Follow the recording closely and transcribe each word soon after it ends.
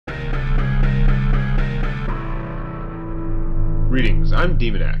Greetings, I'm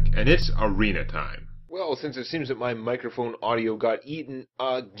Demonac, and it's arena time. Well, since it seems that my microphone audio got eaten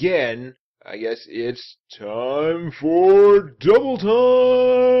again, I guess it's time for double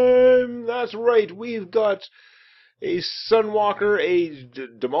time! That's right, we've got a Sunwalker, a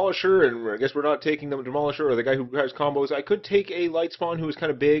Demolisher, and I guess we're not taking the Demolisher or the guy who has combos. I could take a Lightspawn who is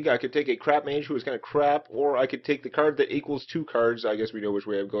kind of big, I could take a Crap Mage who is kind of crap, or I could take the card that equals 2 cards. I guess we know which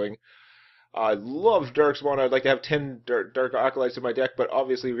way I'm going. I love Darkspawn. I'd like to have 10 Dark Acolytes in my deck, but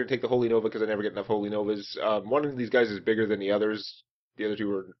obviously we're going to take the Holy Nova because I never get enough Holy Novas. One of these guys is bigger than the others. The other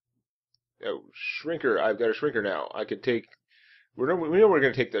two are... Oh, Shrinker. I've got a Shrinker now. I could take... We know we're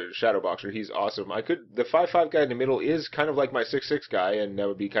going to take the Shadow Boxer. He's awesome. I could... The 5/5 guy in the middle is kind of like my 6/6 guy, and that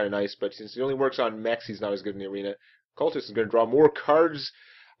would be kind of nice, but since he only works on mechs, he's not as good in the arena. Cultist is going to draw more cards.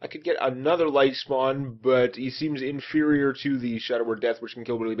 I could get another Lightspawn, but he seems inferior to the Shadow Word Death, which can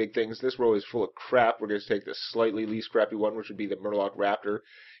kill really big things. This row is full of crap. We're going to take the slightly least crappy one, which would be the Murloc Raptor.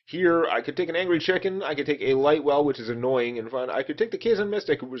 Here, I could take an Angry Chicken. I could take a Lightwell, which is annoying and fun. I could take the Kazan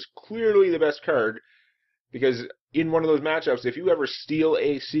Mystic, who was clearly the best card, because in one of those matchups, if you ever steal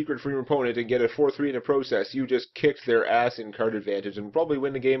a secret from your opponent and get a 4-3 in the process, you just kicked their ass in card advantage and probably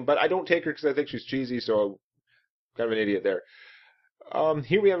win the game. But I don't take her because I think she's cheesy, so I'm kind of an idiot there.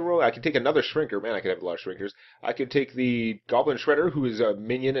 Here we have a row. I could take another Shrinker. Man, I could have a lot of Shrinkers. I could take the Goblin Shredder, who is a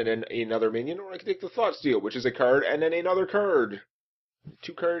minion and then another minion, or I could take the Thoughtsteal, which is a card, and then another card.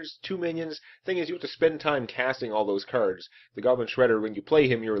 2 cards, 2 minions. Thing is, you have to spend time casting all those cards. The Goblin Shredder, when you play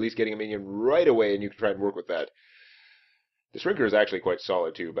him, you're at least getting a minion right away, and you can try and work with that. The Shrinker is actually quite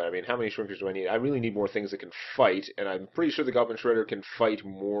solid, too, but I mean, how many Shrinkers do I need? I really need more things that can fight, and I'm pretty sure the Goblin Shredder can fight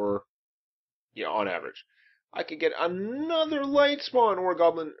more, on average. I could get another Lightspawn or a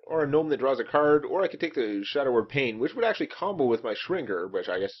Goblin or a Gnome that draws a card, or I could take the Shadow Word Pain, which would actually combo with my Shrinker, which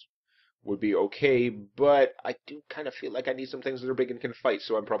I guess would be okay, but I do kind of feel like I need some things that are big and can fight,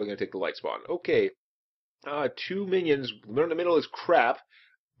 so I'm probably going to take the Lightspawn. Okay, 2 minions. Learn the Middle is crap.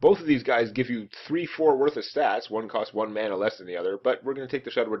 Both of these guys give you 3-4 worth of stats. One costs 1 mana less than the other, but we're going to take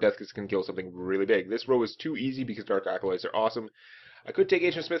the Shadow Word Death because it can kill something really big. This row is too easy because Dark Acolytes are awesome. I could take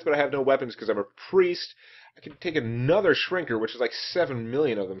Ancient Smith, but I have no weapons because I'm a priest. I could take another Shrinker, which is like 7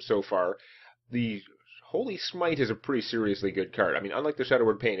 million of them so far. The Holy Smite is a pretty seriously good card. I mean, unlike the Shadow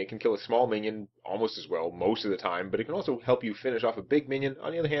Word Pain, it can kill a small minion almost as well, most of the time, but it can also help you finish off a big minion.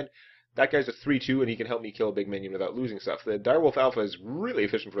 On the other hand, that guy's a 3/2, and he can help me kill a big minion without losing stuff. The Direwolf Alpha is really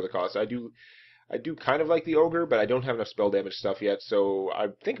efficient for the cost. I do kind of like the Ogre, but I don't have enough spell damage stuff yet, so I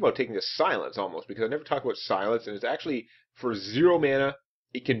think about taking the Silence almost, because I never talk about Silence, and it's actually, for 0 mana,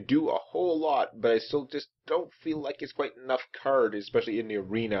 it can do a whole lot, but I still just don't feel like it's quite enough card, especially in the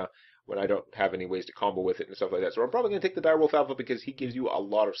arena, when I don't have any ways to combo with it and stuff like that. So I'm probably going to take the Direwolf Alpha because he gives you a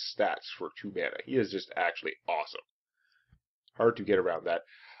lot of stats for 2 mana. He is just actually awesome. Hard to get around that.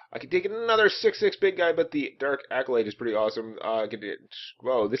 I could take another 6/6 big guy, but the Dark Acolyte is pretty awesome.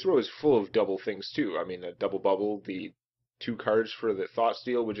 Whoa, this row is full of double things, too. I mean, a double bubble, the 2 cards for the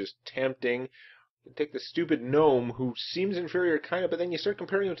Thoughtsteal, which is tempting. You take the stupid Gnome, who seems inferior, kind of, but then you start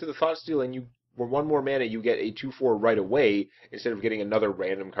comparing him to the Thoughtsteal, and for 1 more mana, you get a 2/4 right away, instead of getting another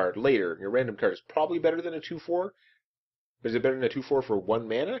random card later. Your random card is probably better than a 2/4, but is it better than a 2/4 for 1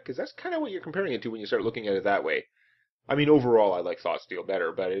 mana? Because that's kind of what you're comparing it to when you start looking at it that way. I mean, overall, I like Thoughtsteal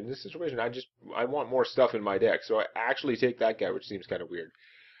better, but in this situation, I want more stuff in my deck, so I actually take that guy, which seems kind of weird.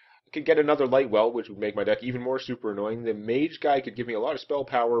 I could get another Lightwell, which would make my deck even more super annoying. The Mage guy could give me a lot of spell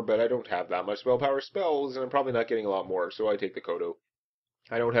power, but I don't have that much spell power spells, and I'm probably not getting a lot more, so I take the Kodo.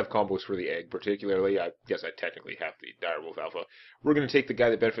 I don't have combos for the Egg, particularly. I guess I technically have the Direwolf Alpha. We're going to take the guy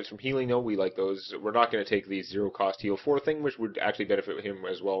that benefits from healing, though. We like those. We're not going to take the 0-cost heal 4 thing, which would actually benefit him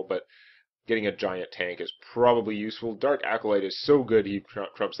as well, but getting a giant tank is probably useful. Dark Acolyte is so good he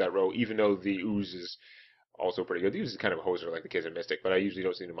trumps that row, even though the Ooze is also pretty good. The Ooze is kind of a hoser like the Kazan Mystic, but I usually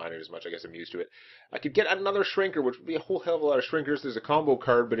don't seem to mind it as much. I guess I'm used to it. I could get another Shrinker, which would be a whole hell of a lot of Shrinkers. There's a combo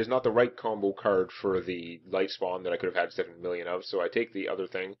card, but it's not the right combo card for the Lightspawn that I could have had 7 million of, so I take the other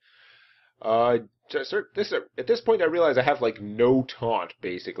thing. At this point, I realize I have, like, no taunt,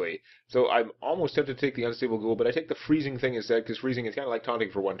 basically. So I'm almost tempted to take the Unstable Ghoul, but I take the Freezing thing instead, because Freezing is kind of like taunting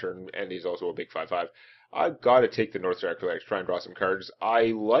for 1 turn, and he's also a big 5/5. I've got to take the Northstar Acolyte to try and draw some cards.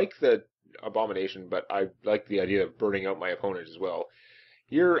 I like the Abomination, but I like the idea of burning out my opponent as well.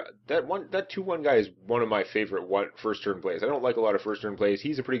 Here, that 2/1 guy is one of my favorite first turn plays. I don't like a lot of first turn plays.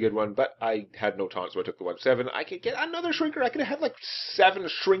 He's a pretty good one, but I had no taunt, so I took the 1/7. I could get another Shrinker. I could have like 7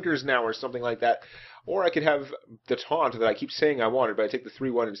 Shrinkers now or something like that. Or I could have the taunt that I keep saying I wanted, but I take the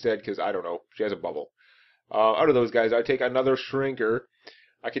 3/1 instead because, I don't know, she has a bubble. Out of those guys, I take another Shrinker.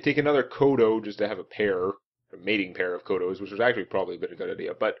 I could take another Kodo just to have a pair to mating pair of Kodos, which was actually probably been a good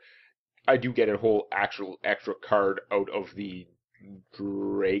idea, but I do get a whole actual extra card out of the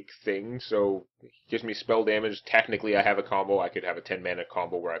Drake thing, so it gives me spell damage. Technically, I have a combo. I could have a 10 mana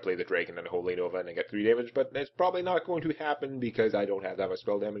combo where I play the Drake and then Holy Nova and I get 3 damage, but that's probably not going to happen because I don't have that much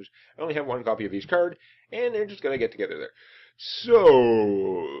spell damage. I only have 1 copy of each card, and they're just going to get together there. So,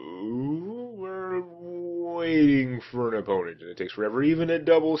 we're waiting for an opponent, and it takes forever, even at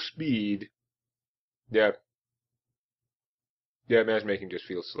double speed. Yeah, matchmaking just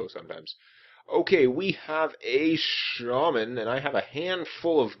feels slow sometimes. Okay, we have a shaman, and I have a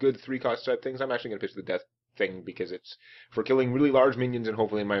handful of good 3-cost type things. I'm actually going to pitch the death thing because it's for killing really large minions, and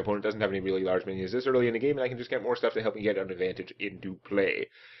hopefully my opponent doesn't have any really large minions this early in the game, and I can just get more stuff to help me get an advantage into play.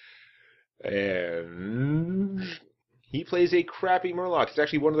 And he plays a crappy Murloc. It's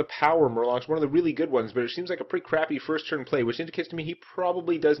actually one of the power Murlocs, one of the really good ones, but it seems like a pretty crappy first turn play, which indicates to me he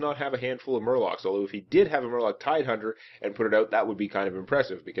probably does not have a handful of Murlocs. Although if he did have a Murloc Tidehunter and put it out, that would be kind of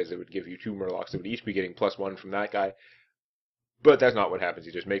impressive, because it would give you 2 Murlocs that would each be getting +1 from that guy. But that's not what happens.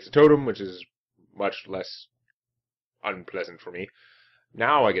 He just makes a totem, which is much less unpleasant for me.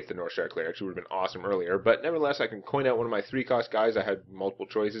 Now I get the Northshire Cleric, which would have been awesome earlier, but nevertheless I can coin out one of my 3-cost guys. I had multiple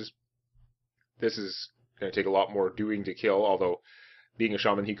choices. This is going to take a lot more doing to kill, although being a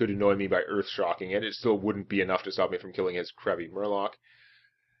shaman he could annoy me by earth shocking it. It still wouldn't be enough to stop me from killing his crappy Murloc.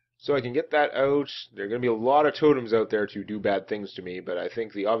 So I can get that out. There are going to be a lot of totems out there to do bad things to me, but I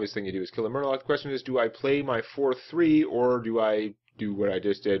think the obvious thing to do is kill a Murloc. The question is, do I play my 4-3, or do I do what I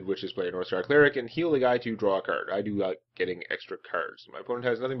just did, which is play a Northshire Cleric and heal the guy to draw a card? I do like getting extra cards. My opponent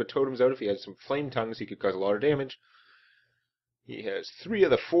has nothing but totems out. If he has some Flame Tongues, he could cause a lot of damage. He has 3 of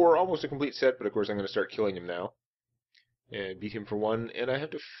the 4, almost a complete set, but of course I'm going to start killing him now. And beat him for 1, and I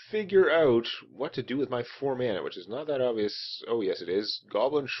have to figure out what to do with my 4 mana, which is not that obvious. Oh yes it is.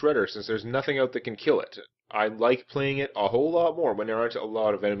 Goblin Shredder, since there's nothing out that can kill it. I like playing it a whole lot more when there aren't a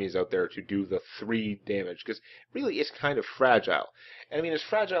lot of enemies out there to do the 3 damage, because really it's kind of fragile. And I mean, it's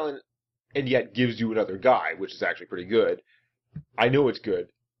fragile and yet gives you another guy, which is actually pretty good. I know it's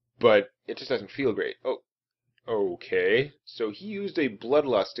good, but it just doesn't feel great. Oh. Okay, so he used a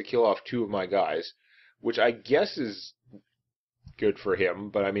Bloodlust to kill off 2 of my guys, which I guess is good for him,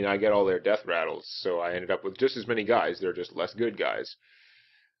 but I mean, I get all their death rattles, so I ended up with just as many guys. They're just less good guys.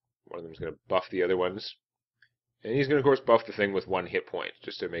 One of them's going to buff the other ones. And he's going to, of course, buff the thing with 1 hit point,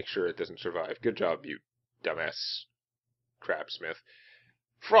 just to make sure it doesn't survive. Good job, you dumbass crabsmith.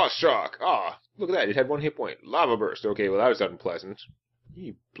 Frost Shock! Ah, look at that, it had 1 hit point. Lava Burst! Okay, well that was unpleasant.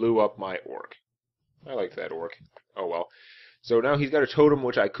 He blew up my orc. I liked that orc. Oh well. So now he's got a totem,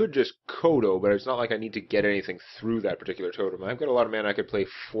 which I could just Kodo, but it's not like I need to get anything through that particular totem. I've got a lot of mana. I could play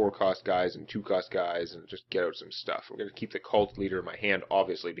 4-cost guys and 2-cost guys and just get out some stuff. I'm going to keep the Cult Leader in my hand,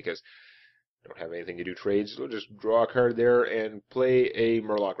 obviously, because I don't have anything to do trades. So I'll just draw a card there and play a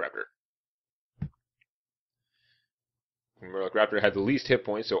Murloc Raptor. Murloc Raptor had the least hit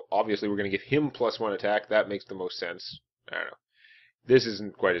points, so obviously we're going to give him +1 attack. That makes the most sense. I don't know. This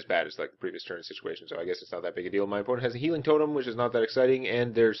isn't quite as bad as like the previous turn situation, so I guess it's not that big a deal. My opponent has a healing totem, which is not that exciting,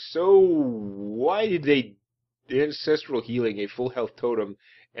 and they're so... Why did they Ancestral Healing a full health totem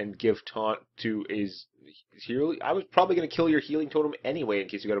and give taunt to his healing? I was probably going to kill your healing totem anyway in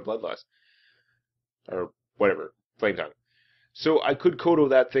case you got a Bloodlust. Or whatever. Flame Tongue. So I could Kodo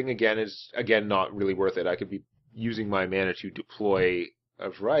that thing again. It's, again, not really worth it. I could be using my mana to deploy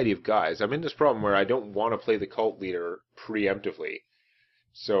a variety of guys. I'm in this problem where I don't want to play the Cult Leader preemptively.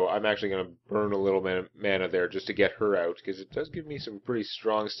 So I'm actually going to burn a little mana there just to get her out, because it does give me some pretty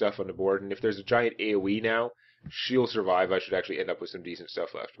strong stuff on the board. And if there's a giant AoE now, she'll survive. I should actually end up with some decent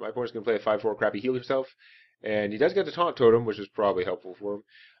stuff left. My opponent's going to play a 5/4 crappy heal himself, and he does get the Taunt Totem, which is probably helpful for him.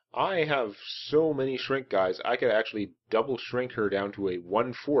 I have so many shrink guys, I could actually double shrink her down to a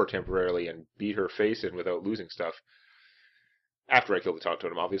 1/4 temporarily and beat her face in without losing stuff. After I kill the Taunt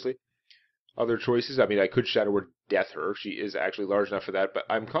Totem, obviously. Other choices, I mean, I could Shadow Word Death her. She is actually large enough for that, but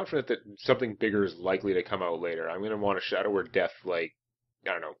I'm confident that something bigger is likely to come out later. I'm going to want a Shadow Word Death, like,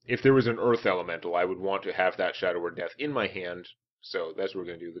 I don't know. If there was an Earth Elemental, I would want to have that Shadow Word Death in my hand, so that's what we're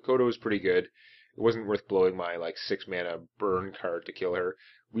going to do. The Kodo is pretty good. It wasn't worth blowing my, 6 mana burn card to kill her.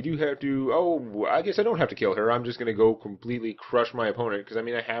 We do have to... Oh, I guess I don't have to kill her. I'm just going to go completely crush my opponent, because, I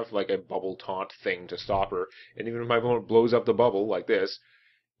mean, I have, a bubble taunt thing to stop her, and even if my opponent blows up the bubble, like this,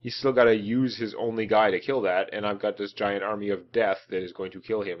 he's still got to use his only guy to kill that, and I've got this giant army of death that is going to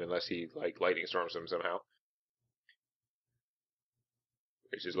kill him unless he, lightning storms him somehow.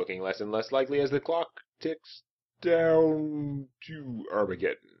 Which is looking less and less likely as the clock ticks down to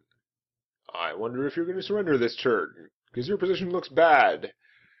Armageddon. I wonder if you're going to surrender this turn, because your position looks bad.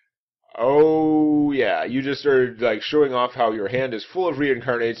 Oh, yeah, you just started, like, showing off how your hand is full of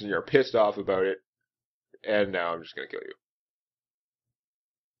reincarnates and you're pissed off about it. And now I'm just gonna kill you.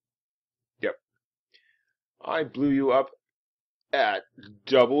 Yep. I blew you up at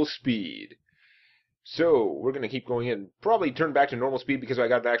double speed. So, we're going to keep going in. Probably turn back to normal speed because I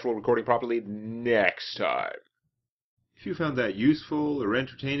got the actual recording properly next time. If you found that useful or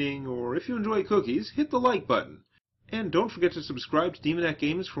entertaining, or if you enjoy cookies, hit the like button. And don't forget to subscribe to Demonet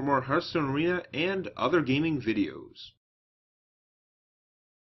Games for more Hearthstone Arena and other gaming videos.